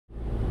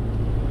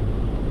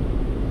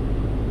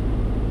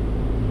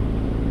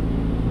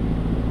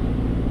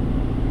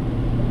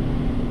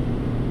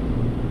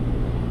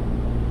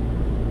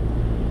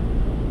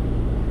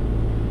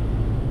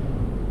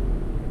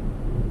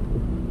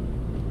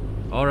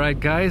Alright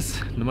guys,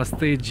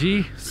 Namaste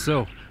Ji.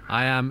 So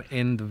I am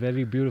in the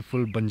very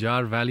beautiful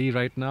Banjar Valley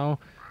right now,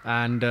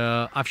 and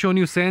I've shown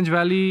you Senj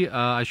Valley,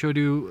 I showed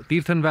you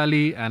Tirthan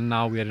Valley, and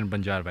now we are in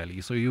Banjar Valley.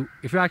 So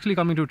if you're actually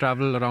coming to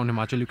travel around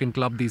Himachal, you can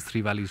club these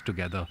three valleys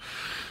together.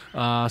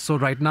 So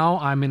right now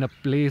I'm in a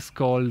place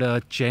called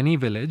Chehni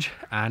village,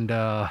 and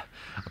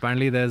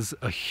apparently there's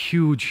a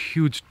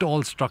huge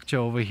tall structure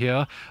over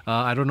here.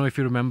 I don't know if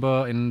you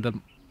remember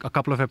in a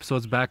couple of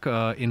episodes back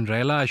in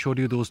Rela, I showed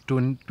you those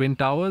twin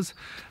towers.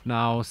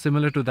 Now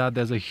similar to that,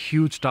 there's a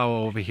huge tower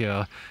over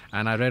here,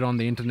 and I read on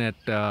the internet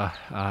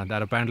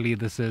that apparently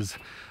this is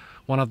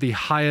one of the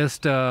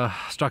highest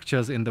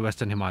structures in the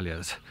Western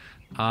Himalayas.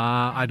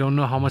 I don't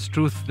know how much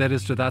truth there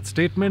is to that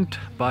statement,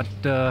 but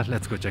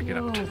let's go check it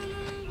out.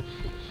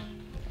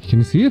 Can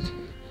you see it?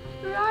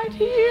 Right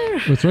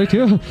here! Oh, it's right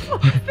here!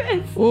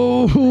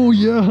 Oh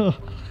yeah!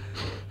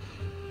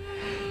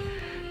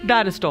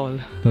 That is tall.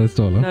 That is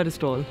tall, huh? That is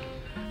tall.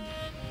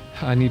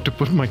 I need to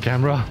put my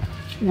camera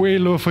way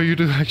low for you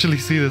to actually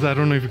see this. I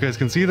don't know if you guys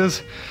can see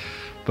this,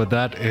 but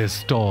that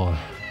is tall.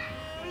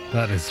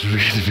 That is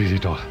really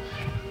tall.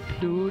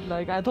 Dude,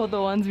 like I thought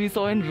the ones we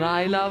saw in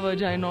Raila were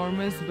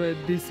ginormous, but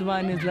this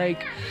one is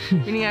like,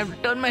 meaning I have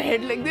to turn my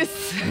head like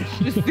this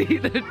to see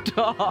the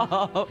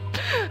top.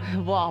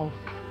 Wow.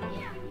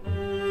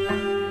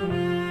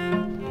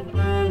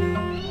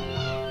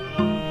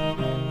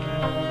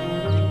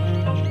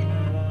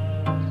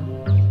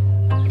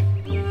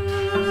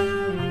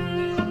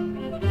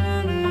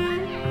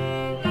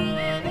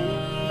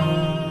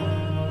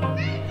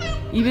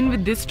 Even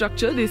with this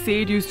structure, they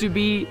say it used to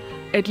be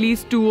at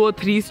least 2 or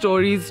 3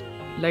 stories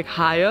like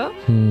higher.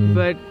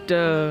 But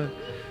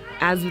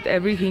as with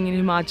everything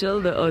in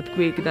Himachal, the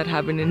earthquake that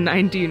happened in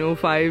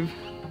 1905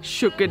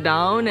 shook it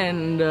down,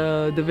 and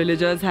the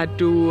villagers had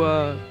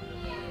to,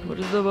 what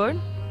is the word?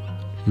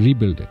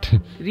 Rebuild it.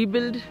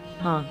 Rebuild?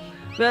 Huh.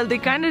 Well, they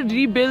kind of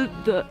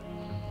rebuilt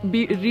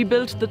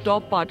the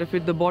top part of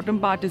it. The bottom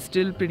part is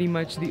still pretty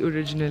much the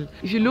original.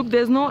 If you look,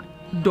 there's no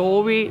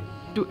doorway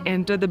to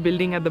enter the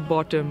building at the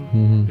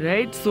bottom,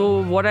 right?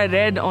 So what I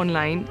read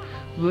online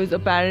was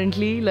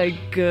apparently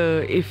like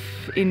if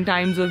in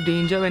times of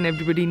danger, when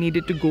everybody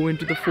needed to go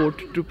into the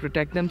fort to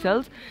protect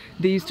themselves,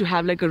 they used to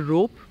have like a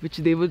rope which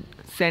they would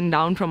send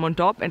down from on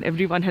top, and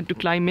everyone had to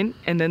climb in,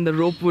 and then the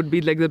rope would be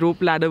like, the rope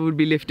ladder would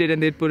be lifted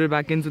and they'd put it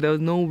back in, so there was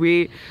no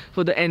way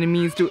for the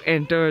enemies to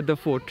enter the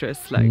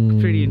fortress. Like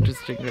pretty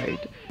interesting,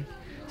 right?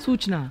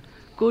 सूचना,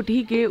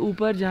 कोठी के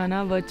ऊपर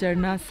जाना व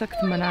चढ़ना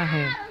सख्त मना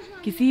है.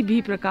 किसी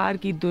भी प्रकार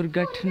की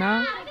दुर्घटना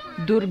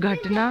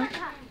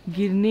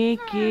गिरने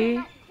के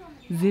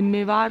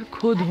जिम्मेवार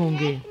खुद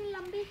होंगे.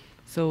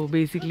 So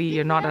basically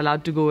you're not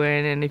allowed to go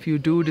in, and if you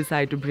do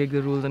decide to break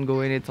the rules and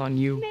go in, it's on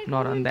you,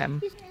 not on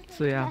them.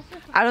 So yeah,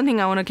 I don't think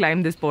I want to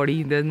climb this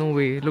body. There's no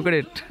way. Look at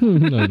it.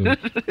 No.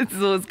 It's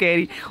so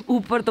scary.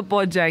 ऊपर तो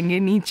पहुंच जाएंगे,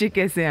 नीचे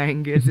कैसे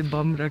आएंगे? ऐसे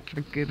बम रख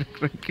के.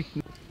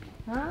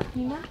 हाँ,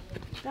 हीना,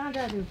 कहाँ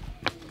जा रहे हो?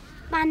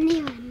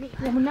 पानी.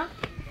 Yamuna.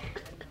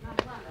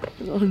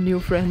 All new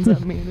friends are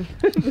made.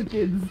 The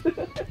kids.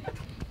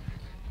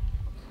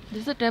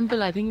 This is a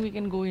temple. I think we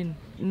can go in.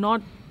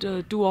 Not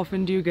too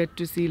often do you get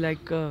to see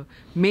like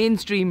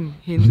mainstream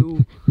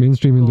Hindu.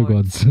 Mainstream Hindu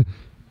gods.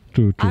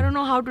 True. I don't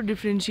know how to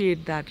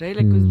differentiate that, right?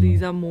 Like, because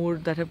these are more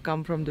that have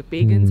come from the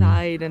pagan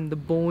side and the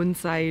bone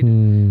side,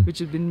 which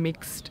have been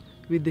mixed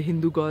with the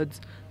Hindu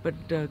gods. But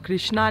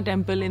Krishna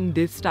temple in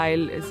this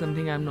style is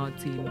something I've not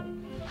seen.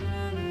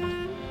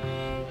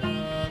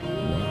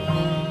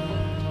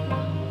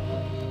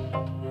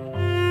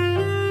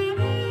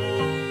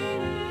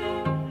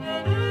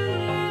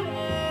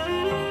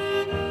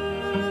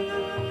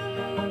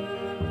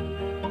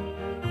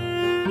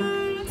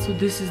 So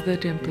this is the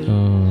temple.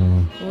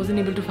 I wasn't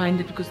able to find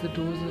it because the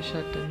doors were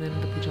shut, and then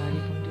the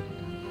pujari found it.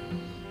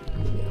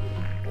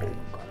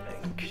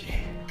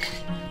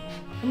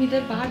 हम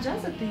इधर बाहर जा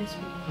सकते हैं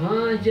इसमें?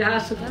 हाँ, जा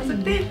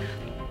सकते हैं.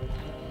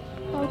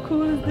 How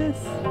cool is this?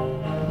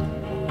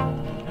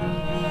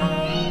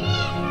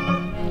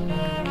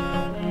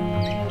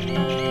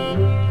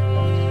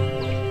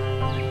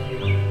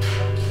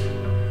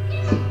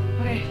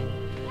 Okay,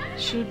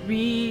 should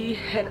we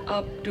head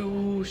up to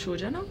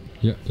Shoja now?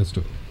 Yeah, let's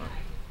do it.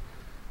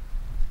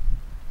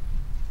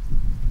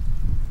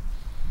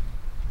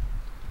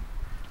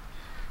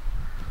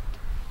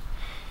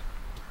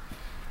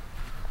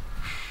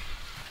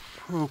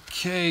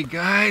 Okay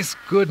guys,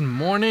 good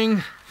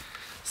morning.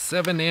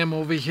 7 AM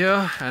over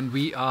here, and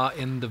we are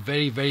in the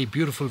very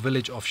beautiful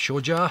village of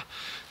Shoja,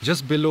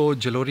 just below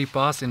Jalori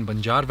Pass in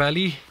Banjar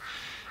Valley.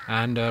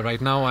 And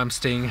right now I'm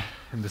staying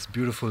in this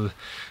beautiful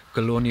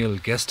colonial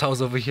guest house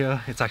over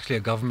here. It's actually a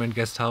government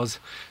guest house.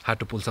 Had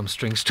to pull some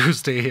strings to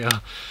stay here.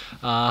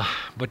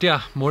 But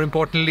yeah, more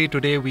importantly,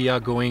 today we are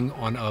going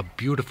on a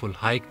beautiful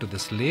hike to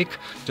this lake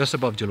just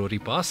above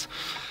Jalori Pass.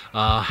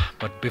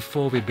 But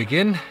before we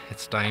begin,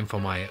 it's time for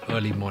my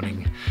early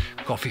morning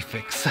coffee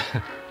fix.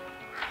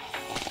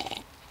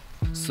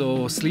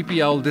 So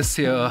Sleepy Owl this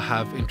year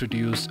have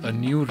introduced a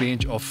new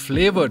range of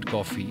flavored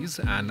coffees,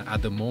 and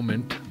at the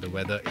moment the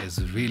weather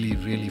is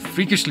really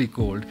freakishly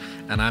cold,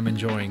 and I'm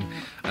enjoying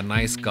a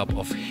nice cup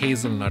of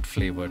hazelnut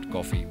flavored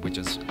coffee, which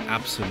is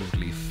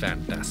absolutely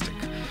fantastic.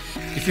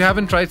 If you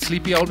haven't tried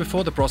Sleepy Owl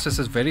before, the process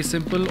is very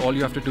simple. All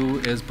you have to do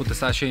is put the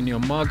sachet in your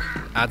mug,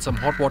 add some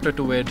hot water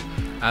to it,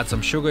 add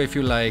some sugar if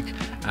you like,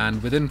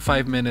 and within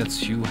 5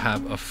 minutes you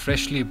have a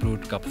freshly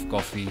brewed cup of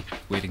coffee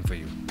waiting for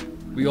you.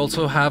 We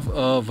also have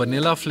a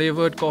vanilla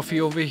flavored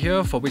coffee over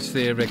here, for which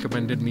they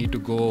recommended me to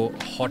go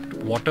hot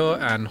water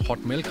and hot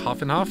milk,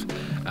 half and half,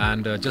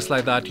 and just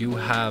like that you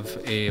have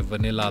a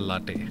vanilla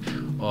latte.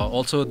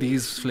 Also,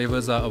 these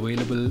flavors are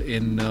available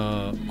in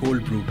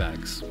cold brew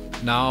bags.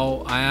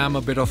 Now, I am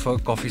a bit of a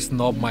coffee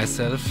snob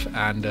myself,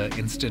 and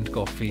instant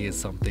coffee is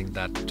something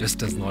that just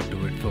does not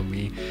do it for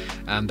me.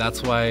 And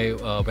that's why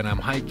when I'm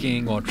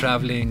hiking or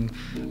traveling,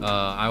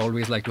 I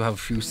always like to have a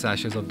few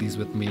sachets of these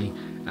with me.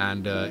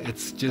 And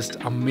it's just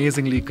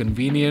amazingly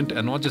convenient,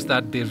 and not just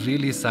that, they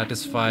really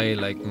satisfy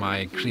like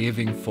my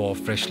craving for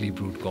freshly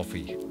brewed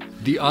coffee.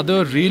 The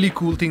other really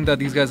cool thing that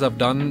these guys have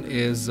done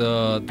is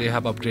they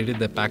have upgraded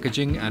their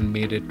packaging and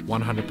made it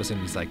 100%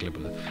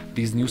 recyclable.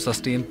 These new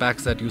Sustain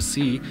packs that you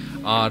see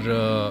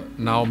are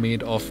now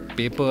made of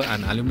paper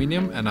and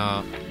aluminium and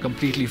are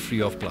completely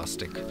free of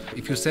plastic.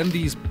 If you send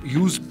these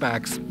used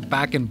packs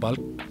back in bulk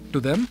to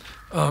them,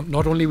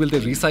 not only will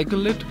they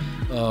recycle it,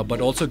 but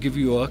also give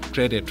you a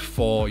credit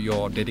for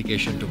your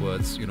dedication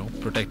towards,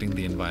 protecting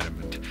the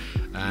environment.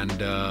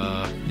 And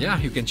yeah,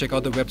 you can check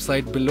out the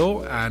website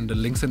below and the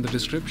links in the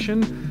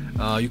description.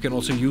 You can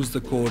also use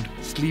the code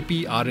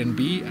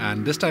SLEEPYRNB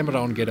and this time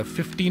around get a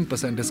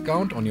 15%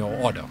 discount on your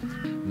order.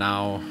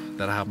 Now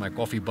that I have my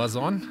coffee buzz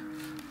on,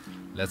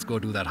 let's go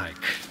do that hike.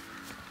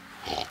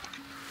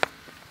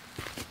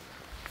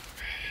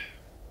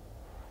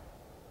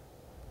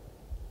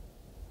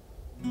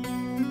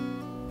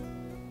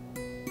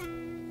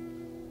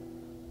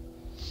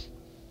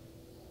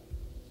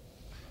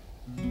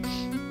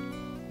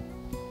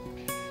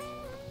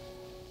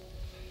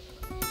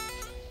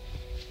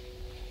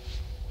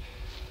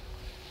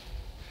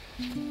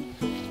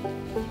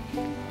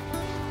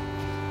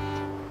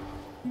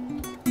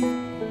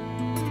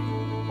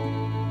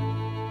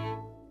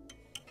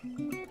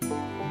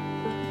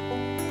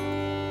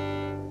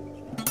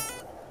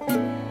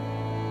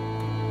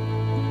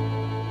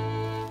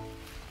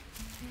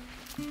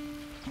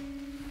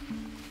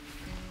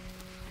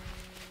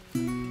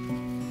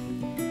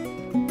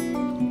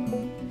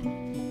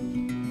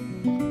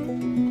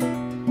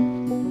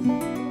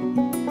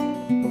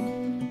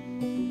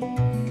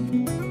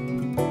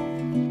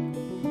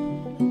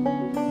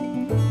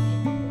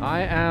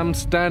 I am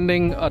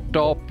standing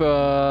atop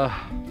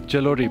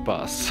Jalori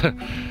Pass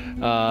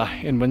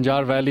in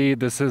Banjar Valley.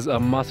 This is a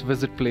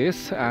must-visit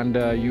place, and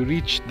you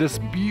reach this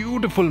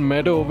beautiful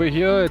meadow over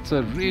here. It's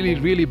a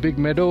really big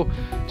meadow,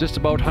 just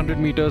about 100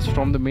 meters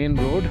from the main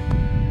road,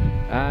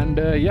 and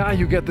yeah,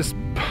 you get this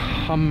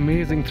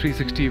amazing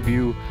 360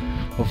 view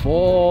of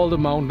all the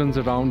mountains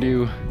around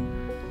you.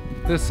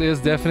 This is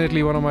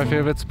definitely one of my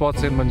favorite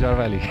spots in Banjar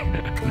Valley.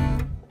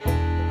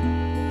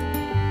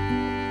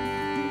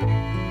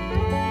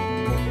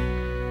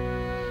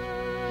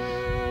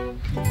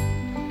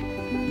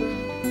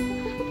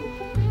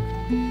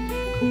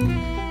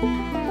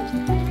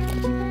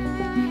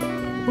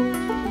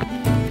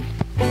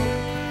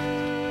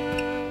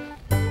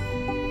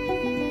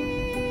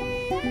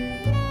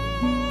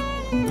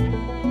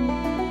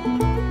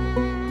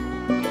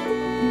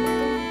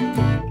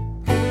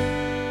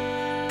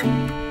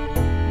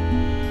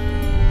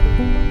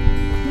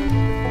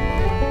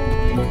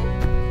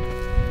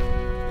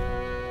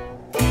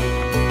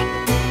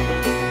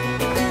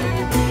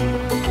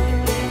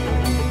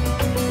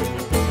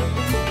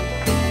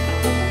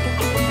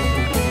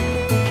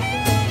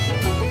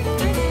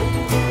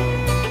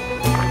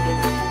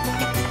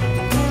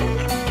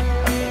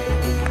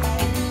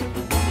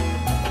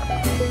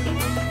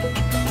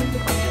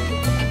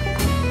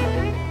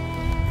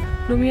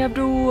 Do we have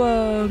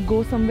to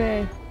go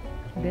somewhere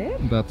there?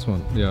 That's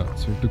one, yeah.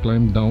 So you have to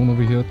climb down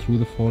over here through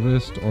the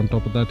forest, on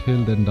top of that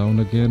hill, then down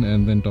again,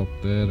 and then top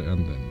there,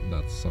 and then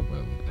that's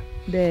somewhere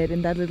there. There,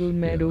 in that little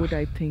meadow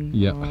type thing.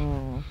 Yeah.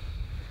 Oh.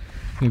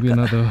 Maybe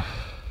another,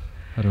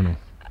 I don't know.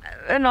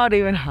 We're not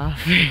even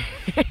halfway.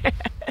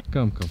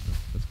 Come,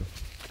 let's go.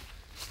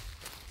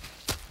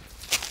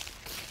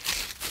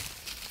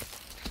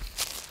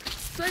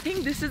 So I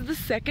think this is the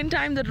second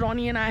time that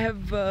Ronnie and I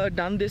have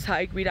done this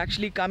hike. We'd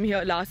actually come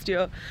here last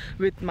year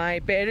with my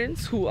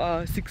parents, who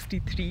are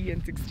 63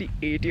 and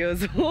 68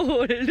 years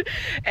old,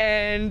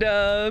 and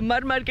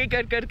mar ke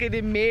kar ke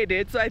they made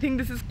it. So I think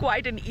this is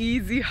quite an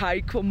easy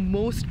hike for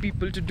most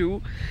people to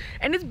do,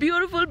 and it's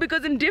beautiful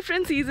because in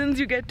different seasons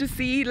you get to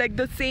see like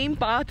the same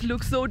path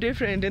looks so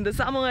different. In the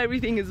summer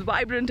everything is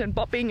vibrant and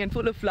popping and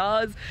full of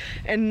flowers,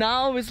 and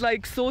now it's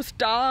like so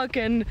stark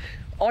and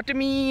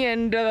autumny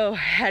and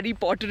Harry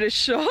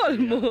Potterish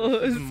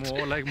almost. It's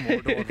more like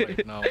Mordor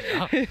right now.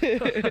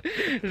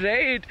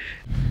 Right.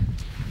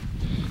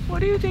 What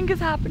do you think has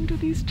happened to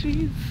these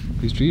trees?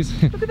 These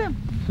trees? Look at them.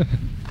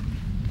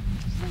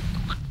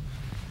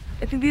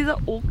 I think these are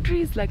oak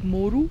trees, like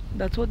moru,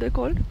 that's what they're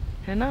called.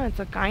 Henna, it's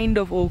a kind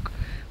of oak.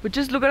 But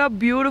just look at how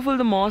beautiful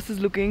the moss is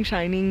looking,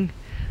 shining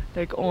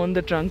like on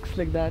the trunks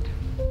like that.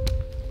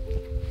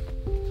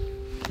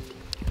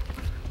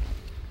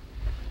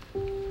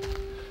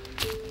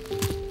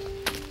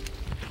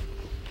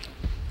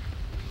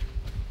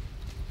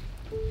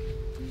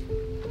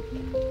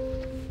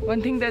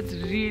 One thing that's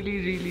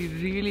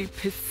really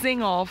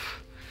pissing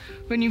off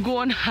when you go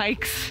on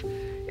hikes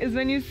is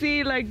when you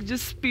see like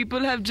just people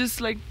have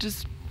just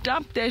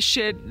dumped their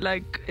shit.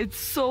 Like it's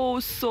so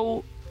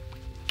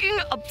fucking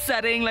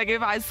upsetting. Like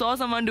if I saw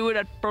someone do it,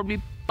 I'd probably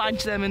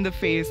punch them in the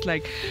face.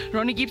 Like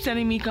Ronnie keeps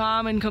telling me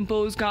calm and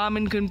compose,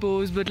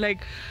 but like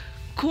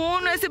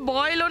खून ऐसे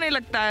boil होने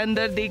लगता है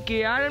अंदर देख के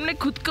यार. हमने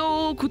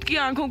खुद की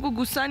आंखों को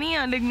गुस्सा नहीं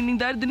है, लेकिन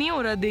दर्द नहीं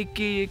हो रहा देख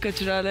के ये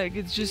कचरा. Like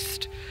it's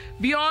just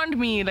beyond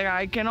me. Like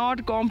I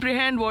cannot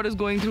comprehend what is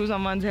going through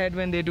someone's head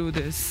when they do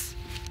this.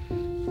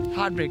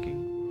 Heartbreaking.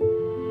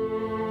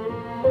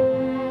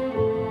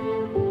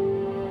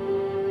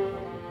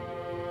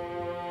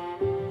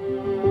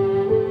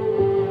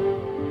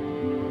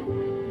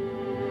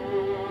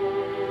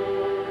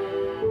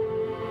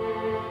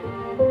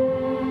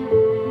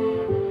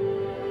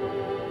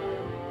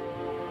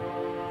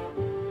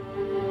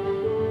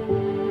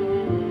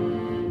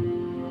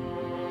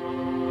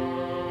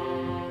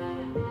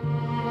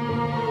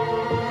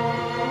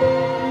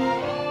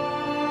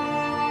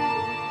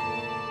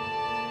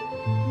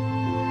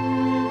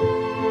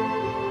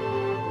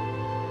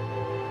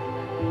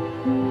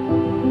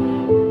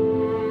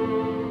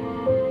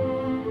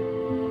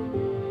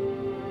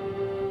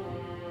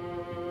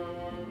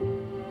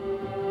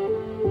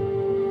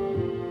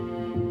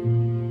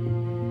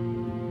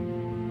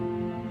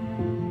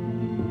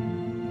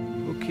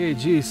 Okay,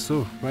 geez,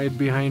 so right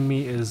behind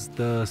me is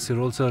the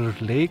Serolsar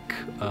Lake.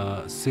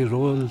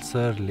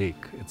 Serolsar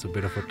Lake. It's a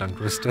bit of a tongue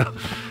twister.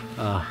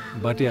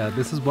 But yeah,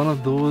 this is one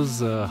of those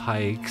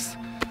hikes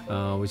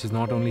which is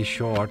not only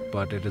short,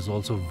 but it is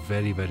also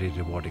very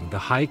rewarding. The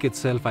hike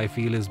itself, I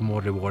feel, is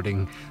more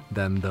rewarding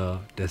than the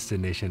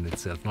destination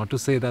itself. Not to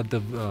say that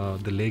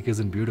the lake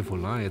isn't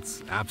beautiful, huh?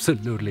 It's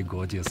absolutely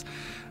gorgeous.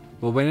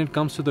 But when it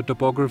comes to the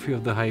topography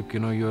of the hike, you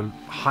know, you're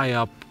high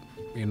up,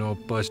 you know,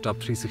 perched up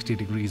 360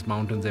 degrees,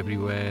 mountains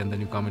everywhere, and then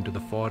you come into the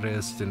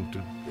forest,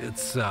 and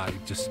it's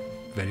just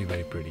very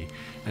pretty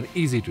and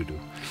easy to do.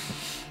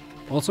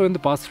 Also, in the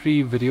past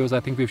 3 videos, I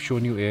think we've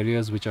shown you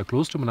areas which are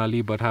close to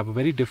Manali but have a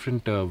very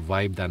different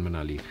vibe than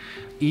Manali.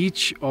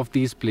 Each of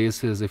these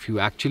places, if you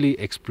actually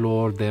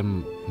explore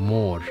them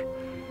more,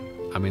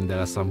 I mean, there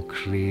are some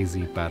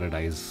crazy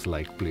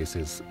paradise-like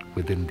places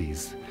within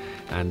these.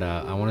 And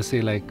I want to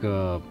say, like,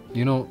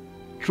 you know,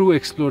 true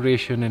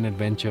exploration and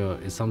adventure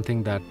is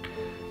something that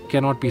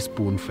cannot be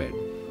spoon-fed.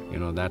 You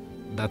know,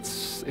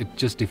 that's it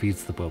just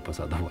defeats the purpose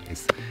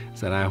otherwise.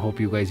 So I hope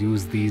you guys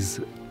use these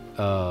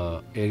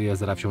areas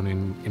that I've shown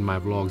in my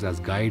vlogs as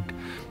guide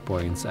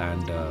points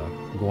and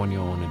go on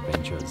your own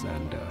adventures.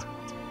 And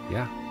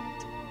yeah,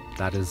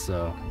 that is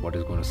what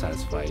is going to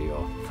satisfy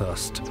your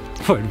thirst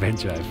for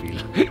adventure, I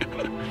feel.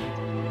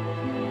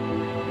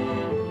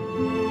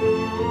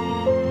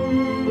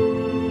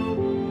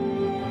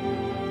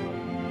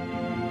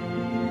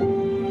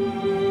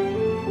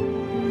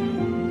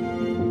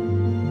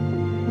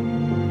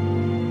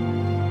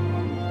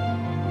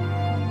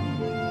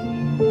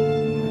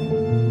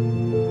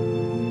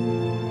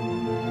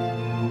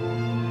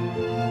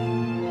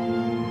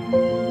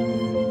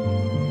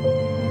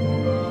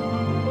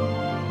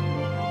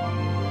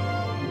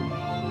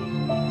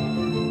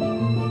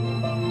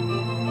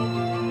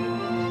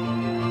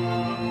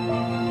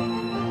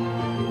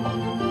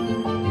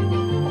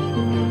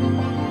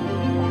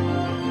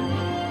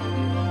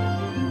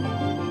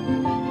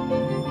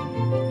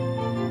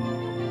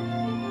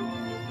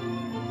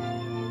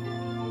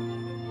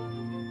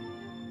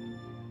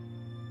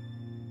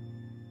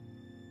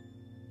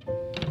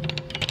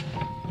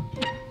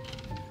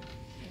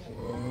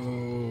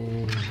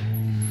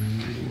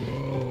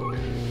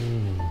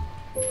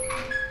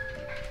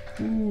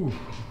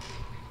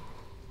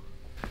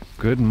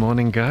 Good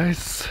morning,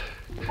 guys.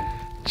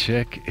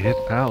 Check it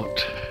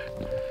out.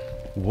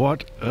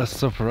 What a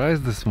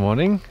surprise this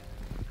morning.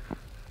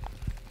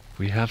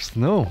 We have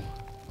snow.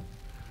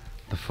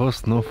 The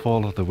first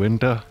snowfall of the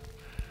winter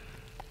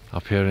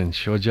up here in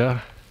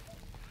Shoja.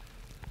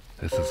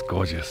 This is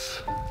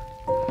gorgeous.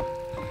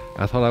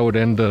 I thought I would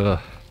end the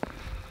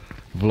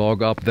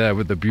vlog up there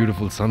with the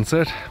beautiful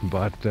sunset,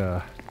 but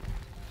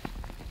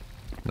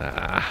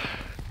nah,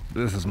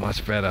 this is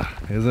much better,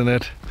 isn't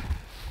it?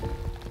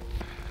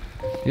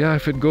 Yeah,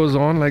 if it goes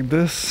on like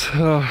this,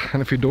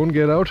 and if we don't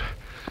get out,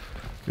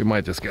 we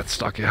might just get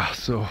stuck here.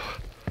 So,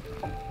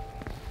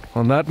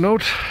 on that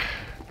note,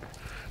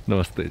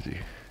 namaste ji.